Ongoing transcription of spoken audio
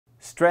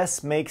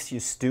Stress makes you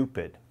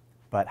stupid,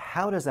 but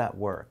how does that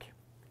work?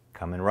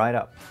 Coming right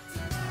up.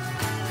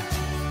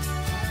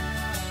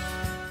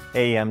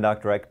 Hey, I'm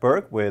Dr.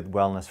 Ekberg with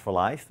Wellness for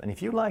Life, and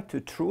if you'd like to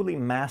truly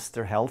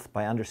master health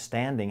by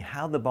understanding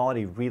how the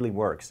body really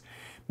works,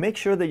 make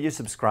sure that you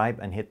subscribe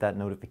and hit that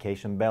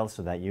notification bell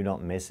so that you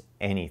don't miss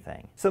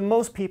anything. So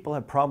most people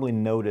have probably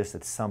noticed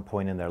at some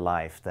point in their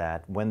life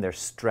that when they're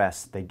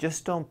stressed, they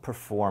just don't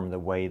perform the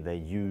way they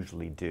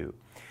usually do.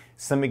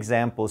 Some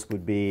examples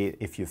would be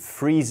if you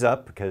freeze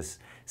up because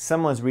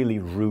someone's really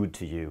rude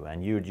to you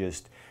and you're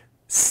just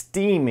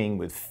steaming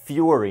with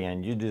fury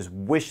and you just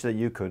wish that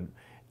you could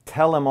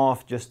tell them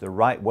off just the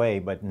right way,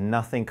 but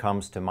nothing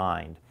comes to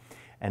mind.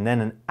 And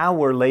then an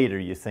hour later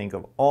you think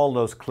of all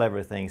those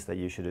clever things that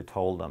you should have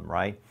told them,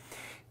 right?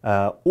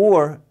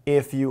 Or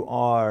if you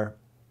are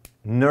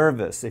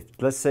nervous, if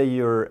let's say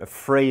you're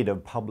afraid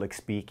of public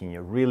speaking,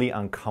 you're really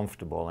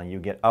uncomfortable and you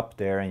get up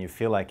there and you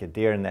feel like a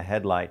deer in the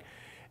headlight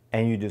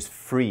and you just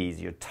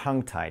freeze, you're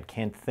tongue-tied,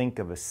 can't think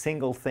of a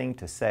single thing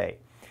to say.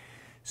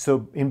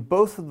 So in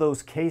both of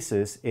those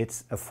cases,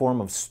 it's a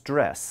form of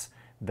stress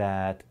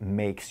that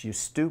makes you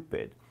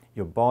stupid.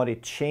 Your body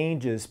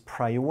changes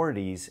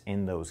priorities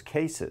in those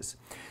cases.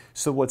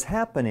 So what's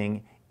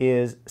happening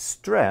is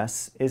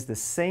stress is the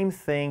same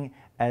thing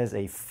as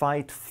a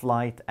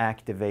fight-flight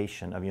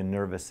activation of your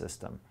nervous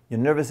system.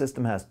 Your nervous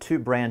system has two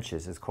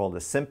branches. It's called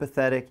the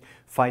sympathetic,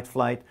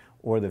 fight-flight,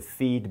 or the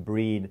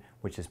feed-breed,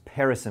 which is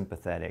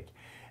parasympathetic.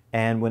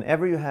 And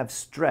whenever you have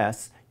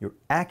stress, you're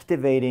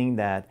activating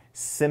that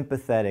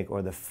sympathetic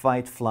or the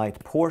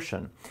fight-flight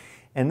portion.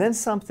 And then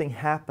something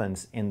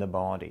happens in the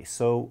body.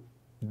 So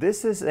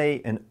this is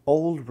an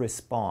old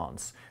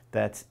response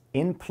that's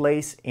in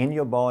place in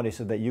your body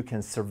so that you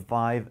can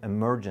survive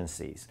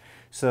emergencies.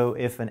 So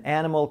if an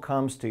animal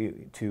comes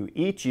to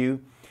eat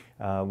you,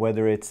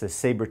 whether it's a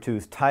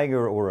saber-toothed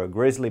tiger or a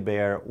grizzly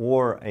bear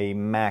or a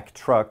Mack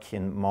truck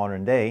in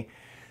modern day,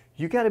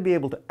 you got to be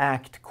able to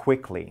act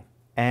quickly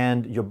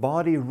and your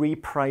body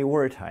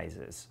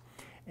reprioritizes.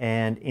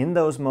 And in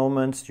those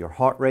moments, your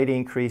heart rate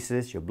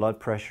increases, your blood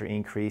pressure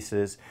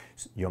increases,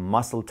 your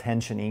muscle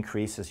tension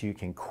increases. You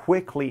can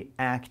quickly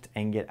act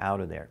and get out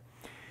of there.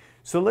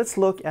 So let's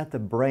look at the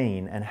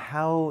brain and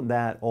how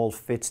that all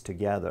fits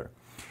together.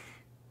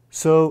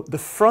 So the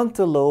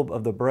frontal lobe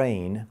of the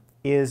brain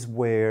is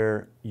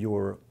where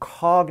your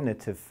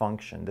cognitive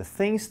function, the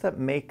things that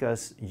make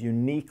us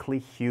uniquely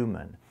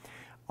human,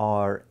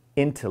 our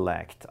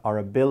intellect, our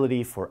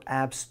ability for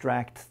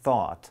abstract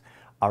thought,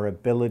 our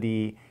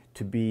ability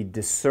to be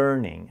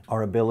discerning,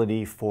 our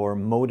ability for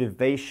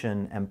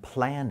motivation and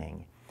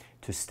planning,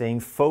 to staying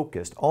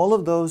focused. All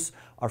of those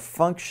are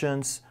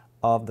functions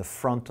of the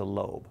frontal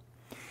lobe.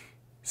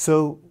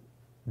 So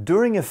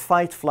during a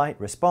fight-flight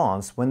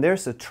response, when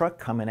there's a truck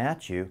coming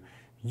at you,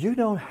 you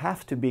don't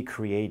have to be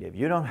creative.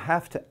 You don't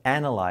have to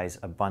analyze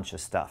a bunch of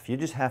stuff. You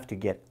just have to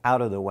get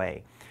out of the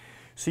way.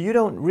 So you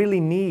don't really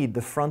need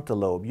the frontal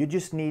lobe. You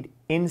just need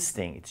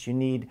instincts. You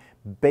need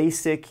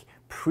basic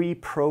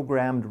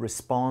pre-programmed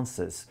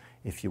responses,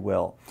 if you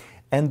will.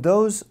 And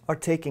those are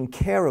taken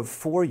care of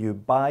for you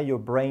by your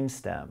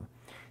brainstem.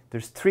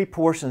 There's three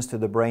portions to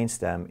the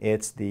brainstem.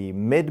 It's the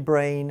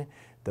midbrain,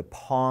 the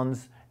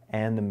pons,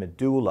 and the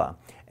medulla.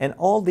 And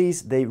all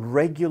these, they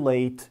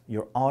regulate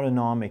your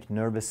autonomic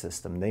nervous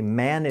system. They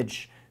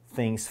manage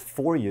things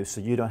for you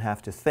so you don't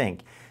have to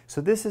think.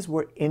 So this is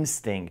where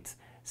instinct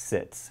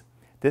sits.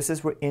 This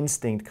is where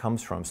instinct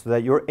comes from, so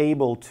that you're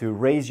able to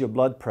raise your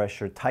blood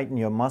pressure, tighten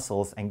your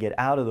muscles, and get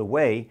out of the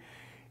way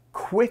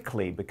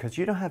quickly because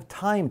you don't have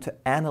time to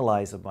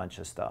analyze a bunch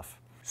of stuff.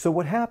 So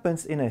what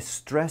happens in a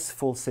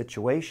stressful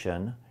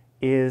situation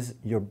is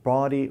your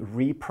body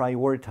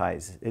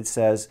reprioritizes. It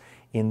says,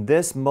 in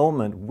this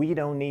moment, we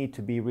don't need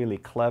to be really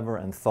clever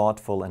and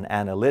thoughtful and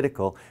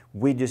analytical.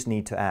 We just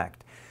need to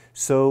act.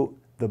 So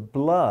the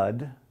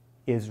blood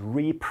is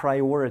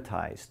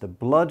reprioritized. The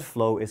blood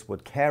flow is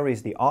what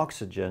carries the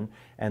oxygen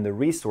and the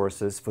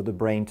resources for the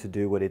brain to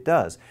do what it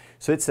does.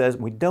 So it says,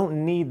 we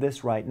don't need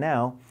this right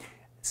now.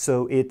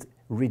 So it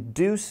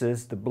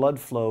reduces the blood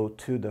flow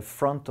to the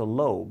frontal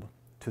lobe,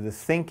 to the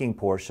thinking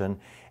portion,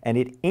 and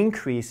it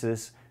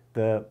increases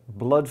the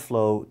blood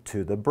flow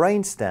to the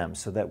brainstem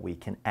so that we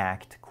can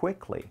act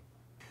quickly.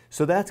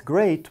 So that's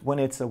great when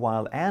it's a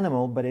wild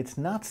animal, but it's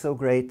not so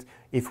great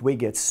if we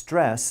get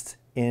stressed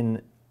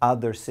in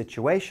other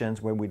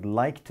situations where we'd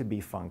like to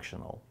be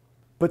functional.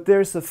 But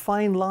there's a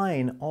fine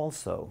line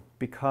also,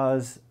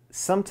 because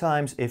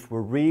sometimes if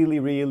we're really,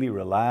 really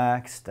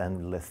relaxed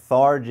and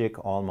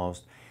lethargic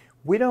almost,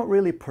 we don't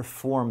really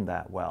perform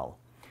that well.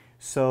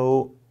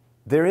 So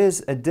there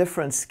is a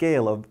different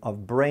scale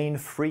of brain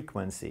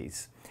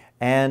frequencies.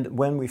 And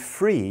when we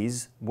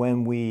freeze,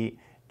 when we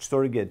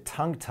sort of get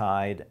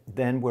tongue-tied,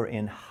 then we're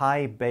in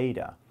high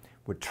beta.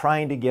 We're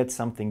trying to get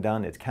something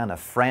done. It's kind of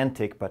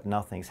frantic, but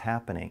nothing's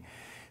happening.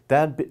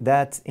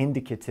 That's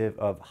indicative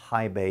of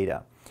high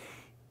beta.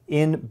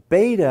 In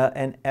beta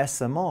and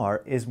SMR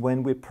is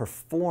when we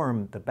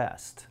perform the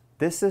best.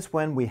 This is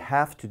when we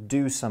have to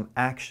do some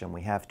action.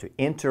 We have to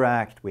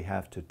interact, we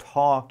have to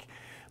talk,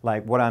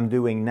 like what I'm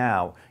doing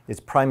now, is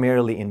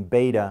primarily in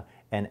beta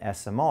and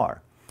SMR.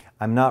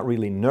 I'm not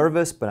really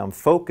nervous, but I'm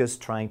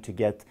focused trying to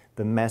get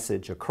the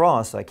message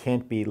across, so I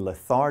can't be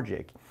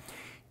lethargic.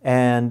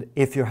 And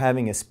if you're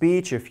having a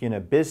speech, if you're in a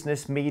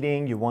business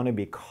meeting, you want to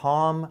be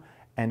calm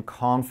and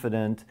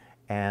confident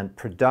and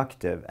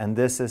productive. And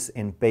this is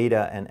in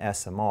beta and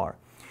SMR.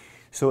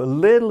 So a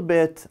little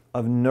bit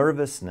of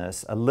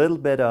nervousness, a little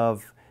bit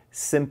of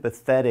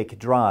sympathetic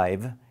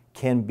drive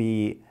can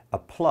be a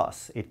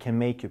plus. It can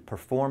make you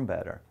perform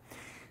better.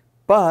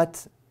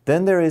 But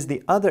then there is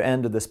the other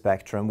end of the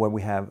spectrum where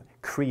we have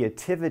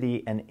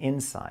creativity and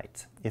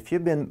insight. If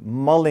you've been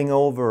mulling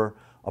over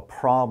a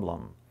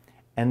problem,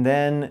 and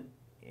then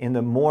in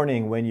the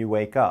morning when you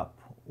wake up,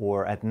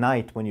 or at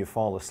night when you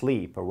fall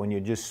asleep, or when you're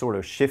just sort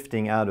of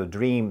shifting out of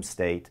dream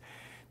state,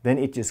 then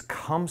it just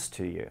comes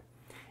to you.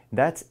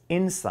 That's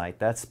insight,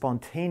 that's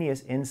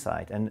spontaneous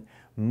insight. And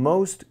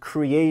most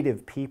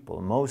creative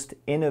people, most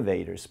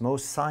innovators,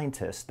 most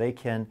scientists, they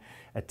can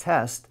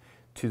attest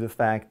to the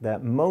fact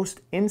that most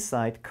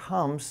insight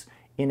comes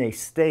in a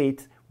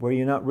state where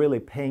you're not really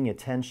paying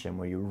attention,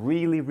 where you're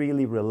really,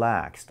 really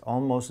relaxed,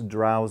 almost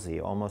drowsy,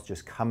 almost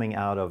just coming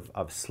out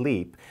of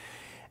sleep.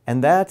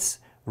 And that's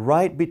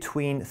right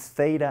between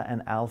theta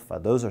and alpha.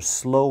 Those are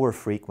slower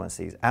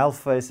frequencies.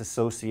 Alpha is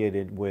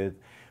associated with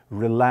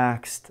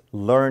relaxed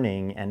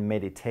learning and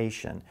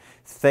meditation.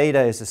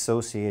 Theta is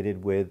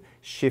associated with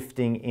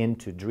shifting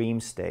into dream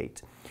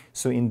state.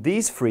 So in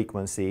these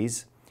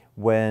frequencies,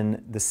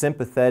 when the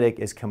sympathetic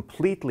is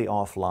completely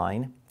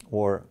offline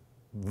or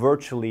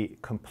virtually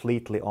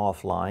completely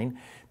offline,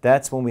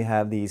 that's when we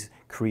have these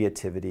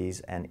creativities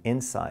and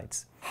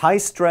insights. High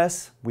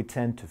stress, we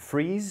tend to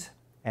freeze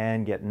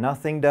and get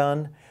nothing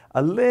done.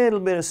 A little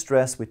bit of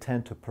stress, we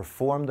tend to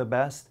perform the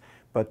best,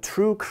 but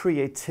true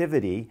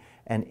creativity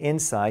and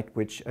insight,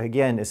 which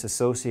again is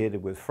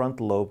associated with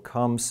frontal lobe,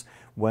 comes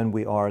when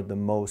we are the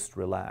most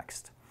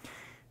relaxed.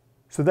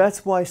 So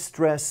that's why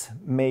stress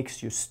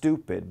makes you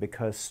stupid,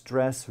 because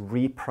stress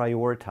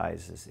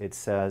reprioritizes. It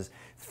says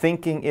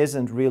thinking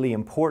isn't really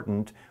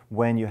important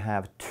when you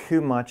have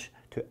too much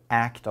to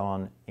act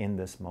on in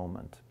this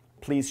moment.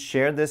 Please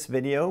share this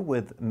video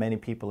with many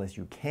people as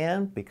you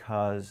can,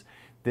 because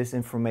this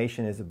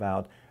information is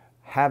about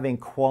having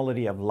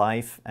quality of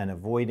life and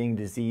avoiding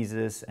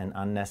diseases and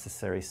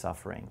unnecessary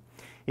suffering.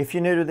 If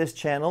you're new to this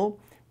channel,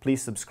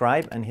 please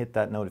subscribe and hit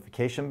that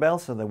notification bell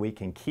so that we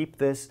can keep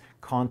this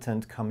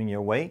content coming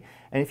your way.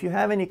 And if you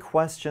have any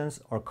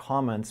questions or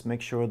comments,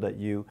 make sure that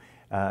you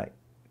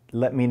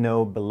let me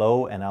know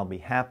below, and I'll be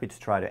happy to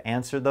try to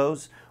answer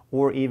those,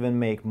 or even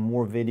make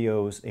more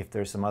videos if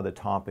there's some other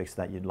topics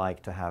that you'd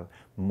like to have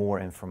more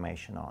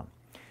information on.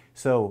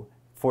 So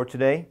for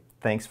today,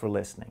 thanks for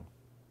listening.